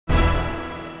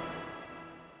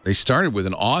They started with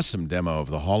an awesome demo of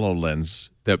the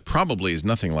HoloLens that probably is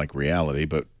nothing like reality,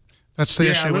 but that's the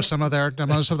issue with some of their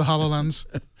demos of the HoloLens.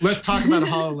 Let's talk about a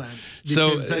HoloLens.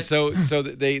 So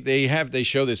they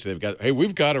show this. They've got, hey,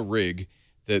 we've got a rig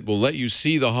that will let you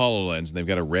see the HoloLens, and they've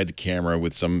got a red camera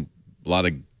with a lot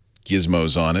of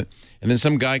gizmos on it. And then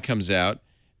some guy comes out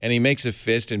and he makes a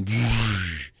fist and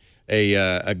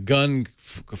a gun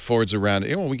forwards around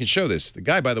it. Well, we can show this. The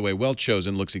guy, by the way, well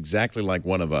chosen, looks exactly like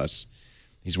one of us.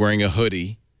 He's wearing a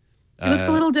hoodie. He looks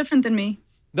a little different than me.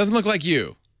 Doesn't look like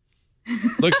you.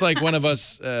 Looks like one of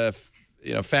us,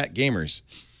 fat gamers.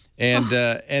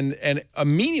 And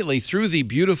immediately through the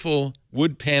beautiful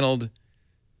wood-paneled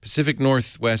Pacific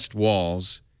Northwest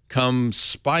walls come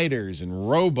spiders and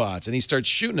robots, and he starts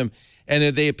shooting them,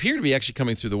 and they appear to be actually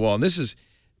coming through the wall. And this is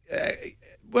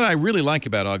what I really like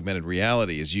about augmented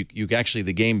reality is you actually,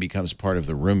 the game becomes part of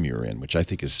the room you're in, which I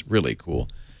think is really cool.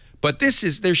 But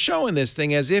they're showing this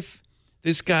thing as if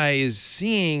this guy is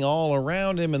seeing all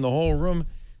around him in the whole room.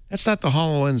 That's not the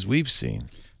HoloLens we've seen.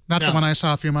 Not the one I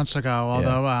saw a few months ago,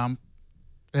 although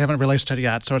they haven't released it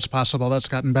yet, so it's possible that's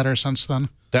gotten better since then.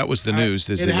 That was the news.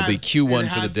 It'll be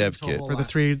Q1 for the dev kit. For the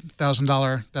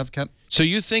 $3,000 dev kit. So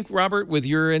you think, Robert, with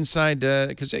your inside,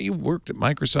 because you worked at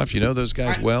Microsoft, you know those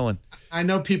guys well. And I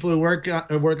know people who are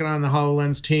working on the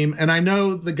HoloLens team, and I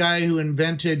know the guy who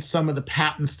invented some of the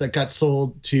patents that got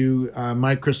sold to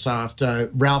Microsoft,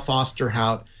 Ralph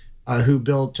Osterhout, who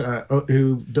built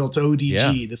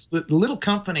ODG, this little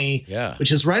company,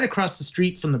 which is right across the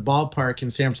street from the ballpark in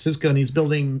San Francisco, and he's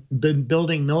been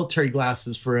building military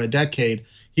glasses for a decade.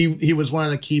 He was one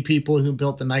of the key people who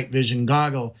built the night vision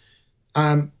goggle.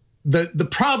 The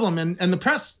problem, and the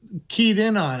press keyed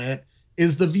in on it,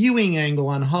 is the viewing angle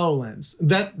on HoloLens.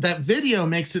 That video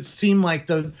makes it seem like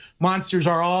the monsters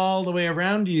are all the way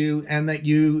around you and that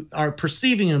you are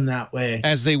perceiving them that way.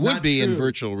 As they would be in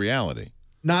virtual reality.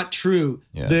 Not true.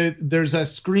 Yeah. There's a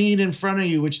screen in front of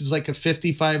you, which is like a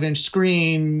 55-inch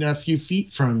screen a few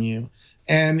feet from you.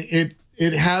 And it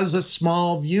has a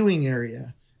small viewing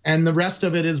area. And the rest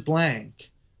of it is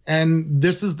blank. And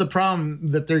this is the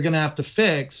problem that they're going to have to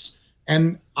fix.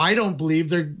 And I don't believe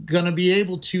they're going to be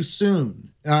able to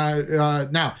soon.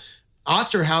 Now,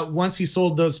 Osterhout, once he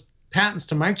sold those patents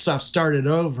to Microsoft, started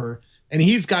over. And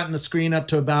he's gotten the screen up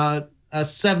to about a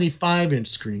 75-inch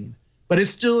screen. But it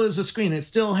still is a screen. It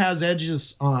still has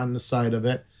edges on the side of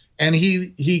it. And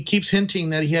he keeps hinting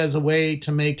that he has a way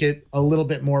to make it a little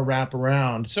bit more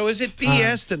wraparound. So is it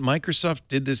BS that Microsoft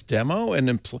did this demo? And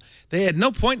they had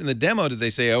no point in the demo did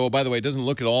they say, oh, well, by the way, it doesn't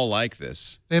look at all like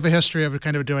this. They have a history of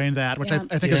kind of doing that, which I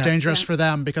think is dangerous for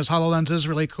them because HoloLens is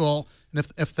really cool. And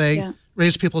if they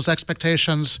raise people's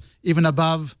expectations even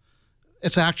above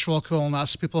its actual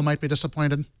coolness, people might be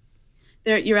disappointed.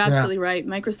 You're absolutely right.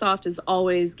 Microsoft is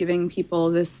always giving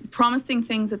people this promising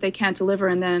things that they can't deliver.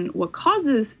 And then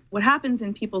what happens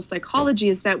in people's psychology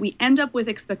is that we end up with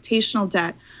expectational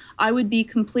debt. I would be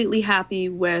completely happy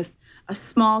with a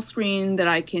small screen that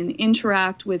I can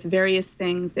interact with various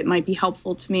things that might be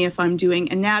helpful to me if I'm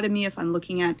doing anatomy, if I'm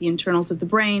looking at the internals of the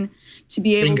brain. To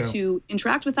be able to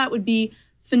interact with that would be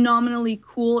phenomenally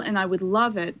cool, and I would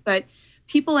love it. But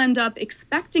people end up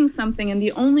expecting something, and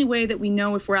the only way that we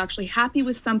know if we're actually happy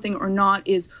with something or not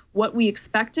is what we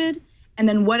expected and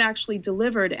then what actually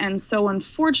delivered. And so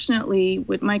unfortunately,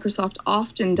 what Microsoft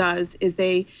often does is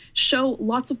they show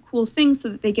lots of cool things so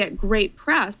that they get great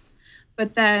press,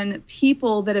 but then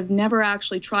people that have never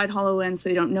actually tried HoloLens, so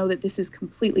they don't know that this is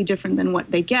completely different than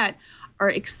what they get, are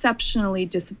exceptionally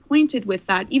disappointed with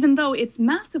that. Even though it's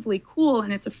massively cool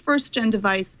and it's a first-gen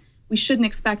device, we shouldn't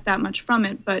expect that much from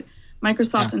it. But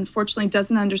Microsoft, unfortunately,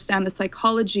 doesn't understand the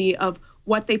psychology of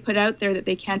what they put out there that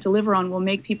they can't deliver on will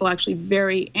make people actually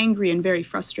very angry and very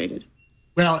frustrated.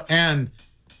 Well, and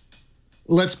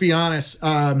let's be honest,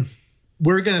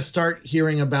 we're going to start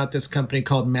hearing about this company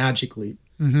called Magic Leap,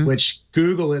 which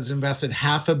Google has invested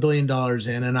 $500 million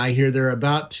in, and I hear they're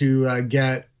about to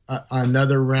get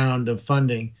another round of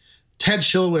funding. Ted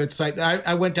Schilwitz,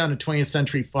 I went down to 20th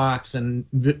Century Fox and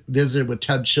visited with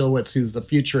Ted Schilwitz, who's the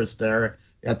futurist there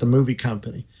at the movie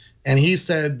company. And he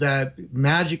said that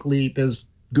Magic Leap is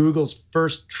Google's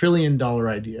first $1 trillion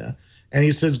idea. And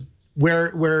he says,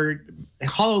 where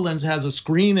HoloLens has a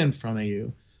screen in front of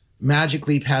you, Magic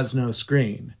Leap has no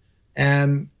screen.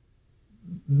 And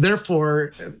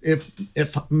therefore, if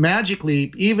Magic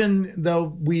Leap, even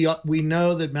though we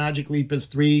know that Magic Leap is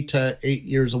 3 to 8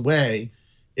 years away,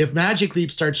 if Magic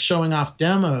Leap starts showing off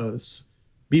demos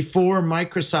before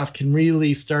Microsoft can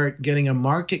really start getting a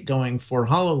market going for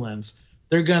HoloLens,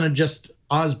 they're going to just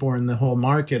Osborne the whole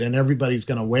market, and everybody's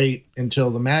going to wait until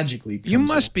the Magic Leap comes You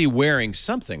must out. be wearing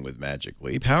something with Magic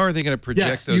Leap. How are they going to project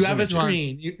Yes, those you have images? a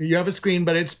screen. You have a screen,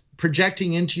 but it's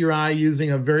projecting into your eye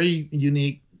using a very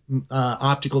unique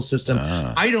optical system.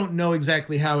 I don't know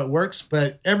exactly how it works,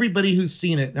 but everybody who's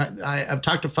seen it, I've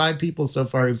talked to 5 people so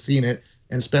far who've seen it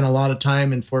and spent a lot of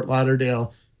time in Fort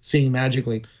Lauderdale seeing Magic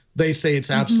Leap. They say it's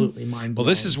absolutely mind-blowing. Well,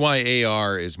 this is why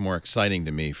AR is more exciting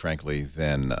to me, frankly,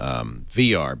 than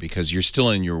VR, because you're still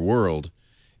in your world.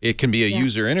 It can be a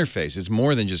user interface. It's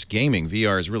more than just gaming.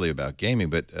 VR is really about gaming,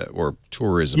 but or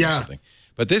tourism or something.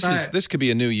 But this could be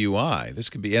a new UI. This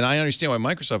could be, and I understand why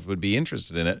Microsoft would be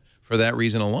interested in it for that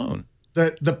reason alone.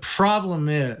 The problem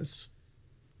is,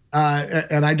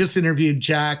 and I just interviewed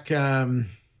Jack,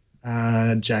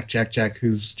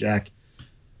 who's Jack?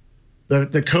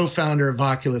 The co-founder of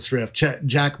Oculus Rift,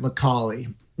 Jack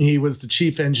McCauley. He was the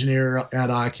chief engineer at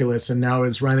Oculus and now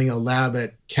is running a lab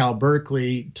at Cal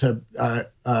Berkeley to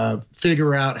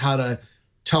figure out how to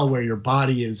tell where your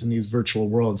body is in these virtual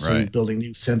worlds. So he's building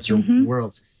new sensor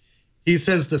worlds. He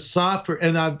says the software,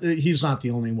 and he's not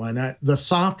the only one, the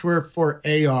software for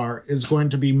AR is going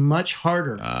to be much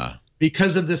harder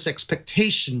because of this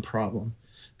expectation problem.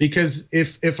 Because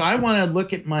if I want to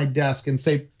look at my desk and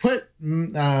say, put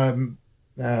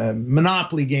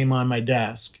Monopoly game on my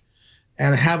desk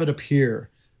and have it appear,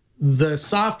 the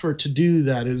software to do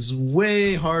that is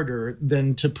way harder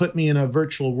than to put me in a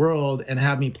virtual world and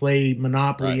have me play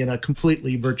Monopoly in a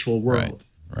completely virtual world.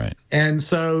 Right. And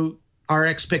so our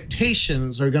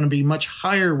expectations are going to be much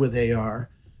higher with AR,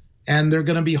 and they're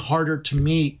going to be harder to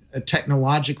meet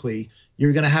technologically.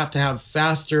 You're going to have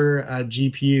faster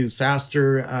GPUs,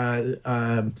 faster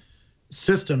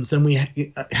systems than we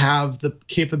have the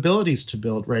capabilities to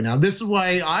build right now. This is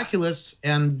why Oculus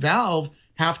and Valve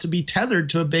have to be tethered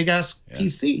to a big-ass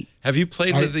PC. Have you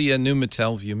played with the new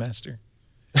Mattel ViewMaster?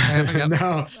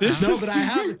 No, but I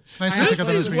haven't. It's nice to think of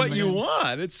it This as is what you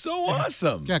want. It's so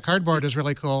awesome. Yeah, cardboard is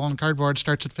really cool, and cardboard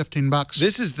starts at $15.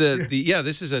 This is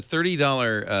this is a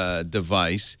 $30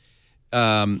 device.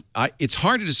 It's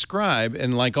hard to describe,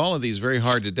 and like all of these, very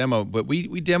hard to demo. But we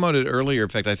demoed it earlier. In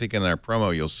fact, I think in our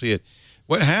promo you'll see it.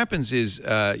 What happens is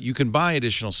you can buy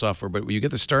additional software, but when you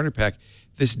get the starter pack,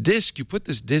 this disc, you put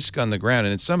this disc on the ground,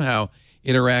 and it somehow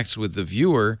interacts with the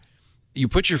viewer. You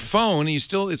put your phone, and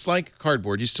it's like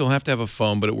cardboard. You still have to have a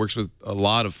phone, but it works with a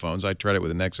lot of phones. I tried it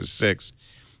with a Nexus 6.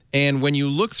 And when you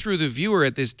look through the viewer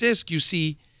at this disc, you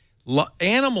see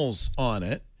animals on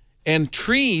it and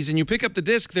trees, and you pick up the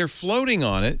disc, they're floating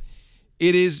on it.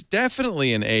 It is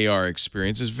definitely an AR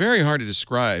experience. It's very hard to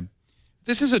describe.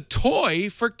 This is a toy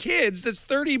for kids that's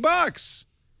 $30.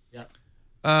 Yeah.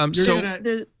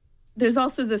 There's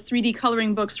also the 3D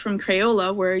coloring books from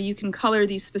Crayola where you can color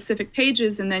these specific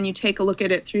pages and then you take a look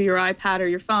at it through your iPad or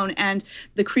your phone, and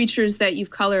the creatures that you've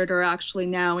colored are actually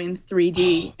now in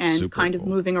 3D and kind of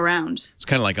moving around. It's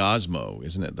kind of like Osmo,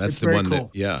 isn't it? That's it's the one cool. that,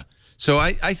 yeah. So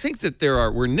I think that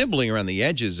we're nibbling around the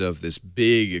edges of this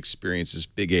big experience, this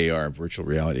big AR virtual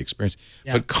reality experience.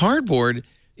 Yeah. But cardboard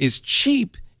is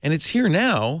cheap and it's here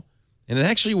now. And it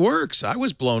actually works. I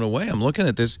was blown away. I'm looking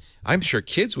at this. I'm sure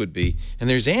kids would be. And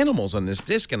there's animals on this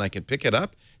disc, and I can pick it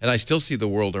up, and I still see the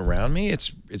world around me.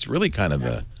 It's really kind of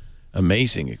a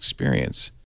amazing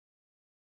experience.